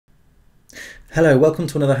Hello, welcome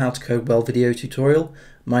to another How to Code Well video tutorial.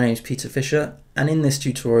 My name is Peter Fisher, and in this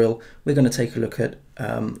tutorial we're going to take a look at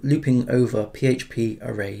looping over PHP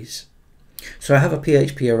arrays. So I have a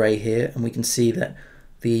PHP array here, and we can see that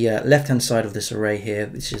the left hand side of this array here,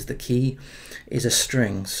 which is the key, is a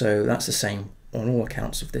string. So that's the same on all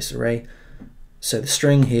accounts of this array. So the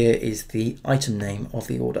string here is the item name of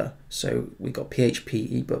the order. So we've got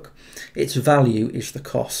PHP ebook. Its value is the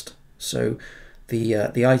cost. So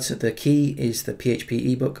the key is the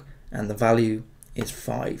PHP ebook and the value is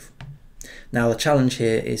 5. Now the challenge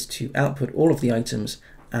here is to output all of the items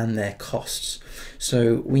and their costs.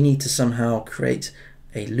 So we need to somehow create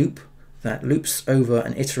a loop that loops over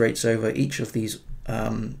and iterates over each of these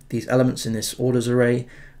elements in this orders array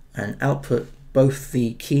and output both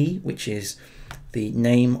the key, which is the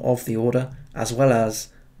name of the order, as well as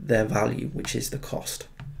their value, which is the cost.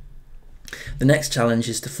 The next challenge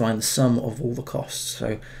is to find the sum of all the costs.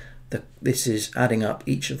 So this is adding up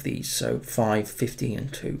each of these, so 5, 15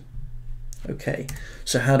 and 2. Okay,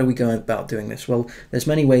 so how do we go about doing this? Well, there's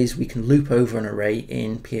many ways we can loop over an array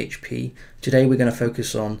in PHP. Today we're going to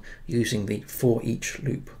focus on using the foreach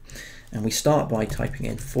loop. And we start by typing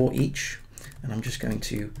in foreach, and I'm just going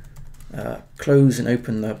to close and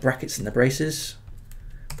open the brackets and the braces,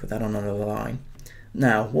 put that on another line.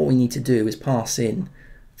 Now what we need to do is pass in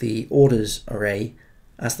the orders array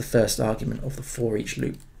as the first argument of the foreach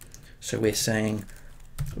loop. So we're saying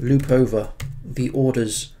loop over the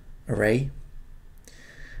orders array,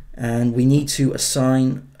 and we need to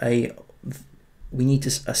assign each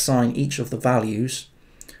of the values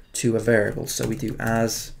to a variable. So we do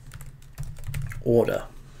as order.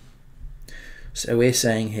 So we're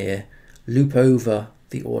saying here loop over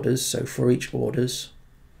the orders, so for each orders,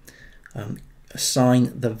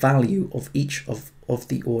 assign the value of each of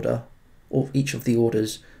the order, or each of the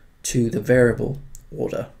orders, to the variable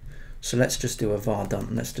order. So let's just do a var dump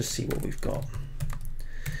and let's just see what we've got.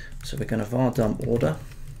 So we're going to var dump order,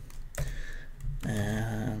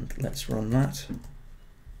 and let's run that.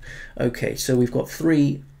 Okay, so we've got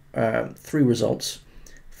three results,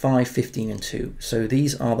 5, 15 and 2. So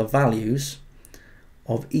these are the values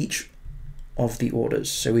of each of the orders.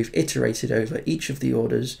 So we've iterated over each of the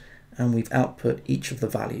orders and we've output each of the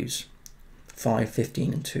values, 5,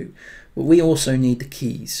 15 and 2. But we also need the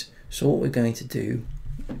keys. So what we're going to do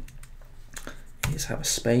is have a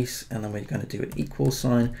space, and then we're going to do an equal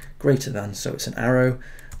sign greater than, so it's an arrow,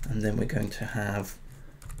 and then we're going to have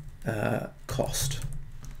cost.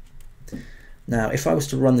 Now if I was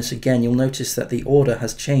to run this again, you'll notice that the order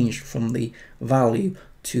has changed from the value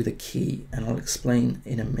to the key, and I'll explain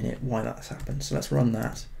in a minute why that's happened. So let's run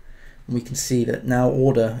that, and we can see that now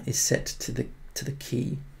order is set to the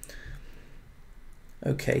key.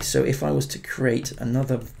 Okay, so if I was to create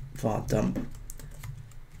another var dump,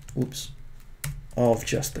 of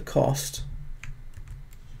just the cost,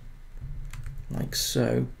 like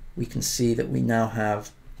so, we can see that we now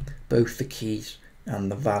have both the keys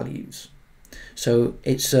and the values. So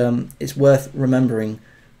it's worth remembering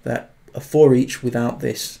that a for each without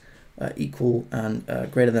this equal and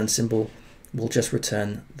greater than symbol will just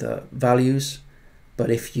return the values,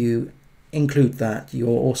 but if you include that, you're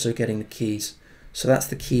also getting the keys. So that's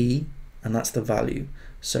the key and that's the value.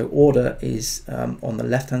 So order is on the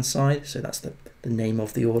left hand side, so that's the name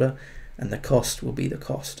of the order, and the cost will be the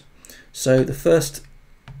cost. So the first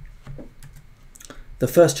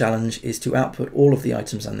challenge is to output all of the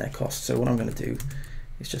items and their costs. So what I'm going to do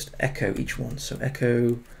is just echo each one. So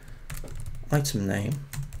echo item name,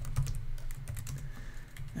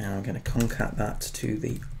 and I'm going to concat that to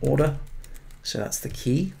the order, so that's the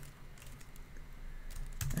key,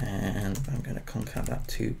 and I'm going to concat that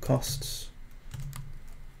to costs,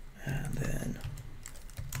 and then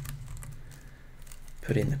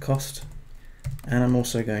put in the cost, and I'm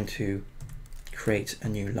also going to create a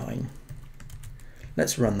new line.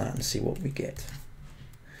 Let's run that and see what we get.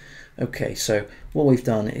 Okay, so what we've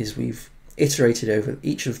done is we've iterated over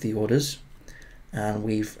each of the orders, and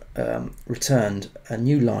we've returned a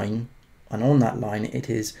new line, and on that line it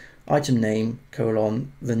is item name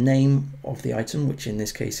colon the name of the item, which in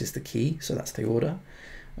this case is the key, so that's the order,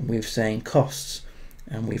 and we've saying costs,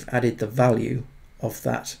 and we've added the value of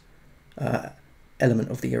that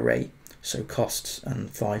element of the array, so costs and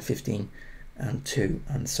 5, 15 and 2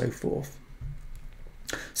 and so forth.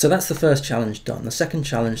 So that's the first challenge done. The second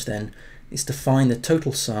challenge then is to find the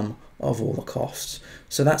total sum of all the costs.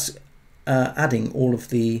 So that's adding all of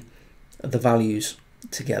the values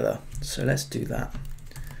together. So let's do that.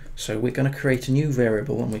 So we're going to create a new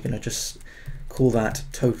variable, and we're going to just call that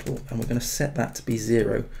total, and we're going to set that to be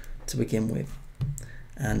 0 to begin with.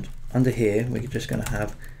 And under here we're just going to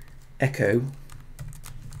have echo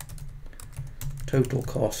total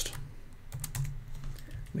cost.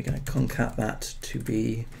 We're going to concat that to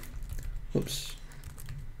be,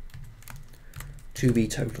 to be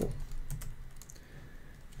total.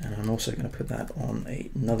 And I'm also going to put that on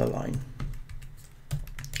another line.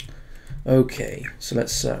 Okay, so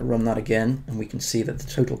let's run that again, and we can see that the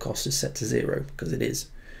total cost is set to 0, because it is.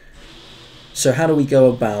 So how do we go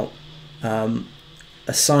about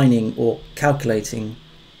assigning or calculating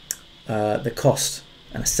the cost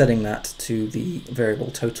and setting that to the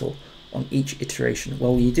variable total on each iteration?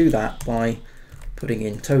 Well, you do that by putting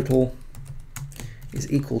in total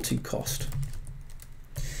is equal to cost.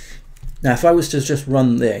 Now, if I was to just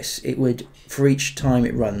run this, it would, for each time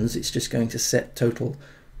it runs, it's just going to set total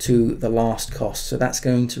to the last cost. So that's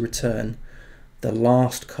going to return the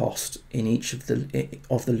last cost in each of the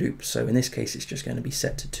loops. So in this case, it's just going to be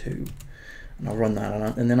set to 2. And I'll run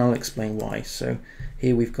that, and then I'll explain why. So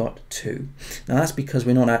here we've got 2. Now that's because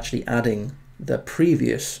we're not actually adding the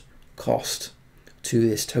previous cost to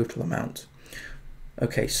this total amount.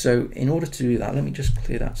 Okay, so in order to do that, let me just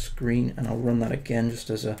clear that screen, and I'll run that again just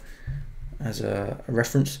as a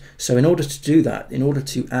reference. So in order to do that, in order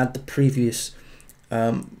to add the previous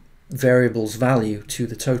variable's value to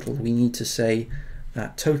the total, we need to say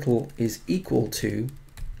that total is equal to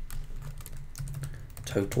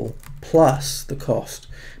total plus the cost,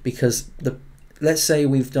 because let's say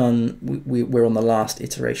we're on the last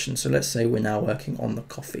iteration. So let's say we're now working on the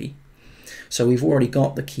coffee. So we've already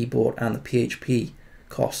got the keyboard and the PHP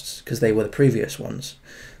costs because they were the previous ones.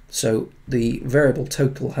 So the variable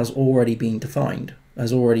total has already been defined,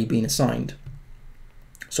 has already been assigned.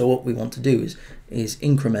 So what we want to do is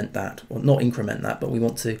increment that, or not increment that, but we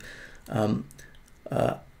want to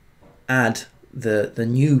add the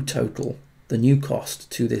new total, the new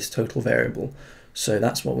cost to this total variable. So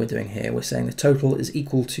that's what we're doing here. We're saying the total is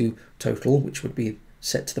equal to total, which would be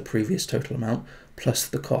set to the previous total amount, plus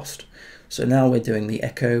the cost. So now we're doing the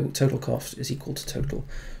echo total cost is equal to total.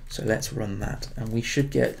 So let's run that, and we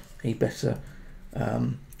should get a better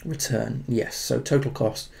return. Yes, so total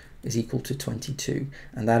cost is equal to 22,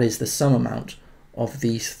 and that is the sum amount of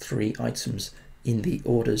these 3 items in the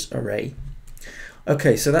orders array.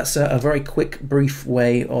 Okay, so that's a very quick, brief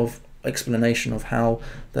way of explanation of how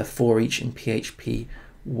the for each in PHP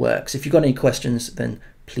works. If you've got any questions, then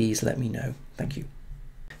please let me know. Thank you.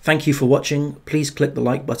 Thank you for watching. Please click the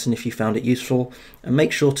like button if you found it useful, and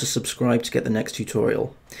make sure to subscribe to get the next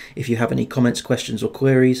tutorial. If you have any comments, questions or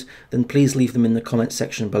queries, then please leave them in the comments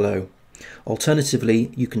section below.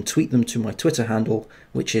 Alternatively, you can tweet them to my Twitter handle,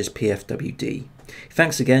 which is PFWD.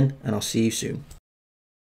 Thanks again, and I'll see you soon.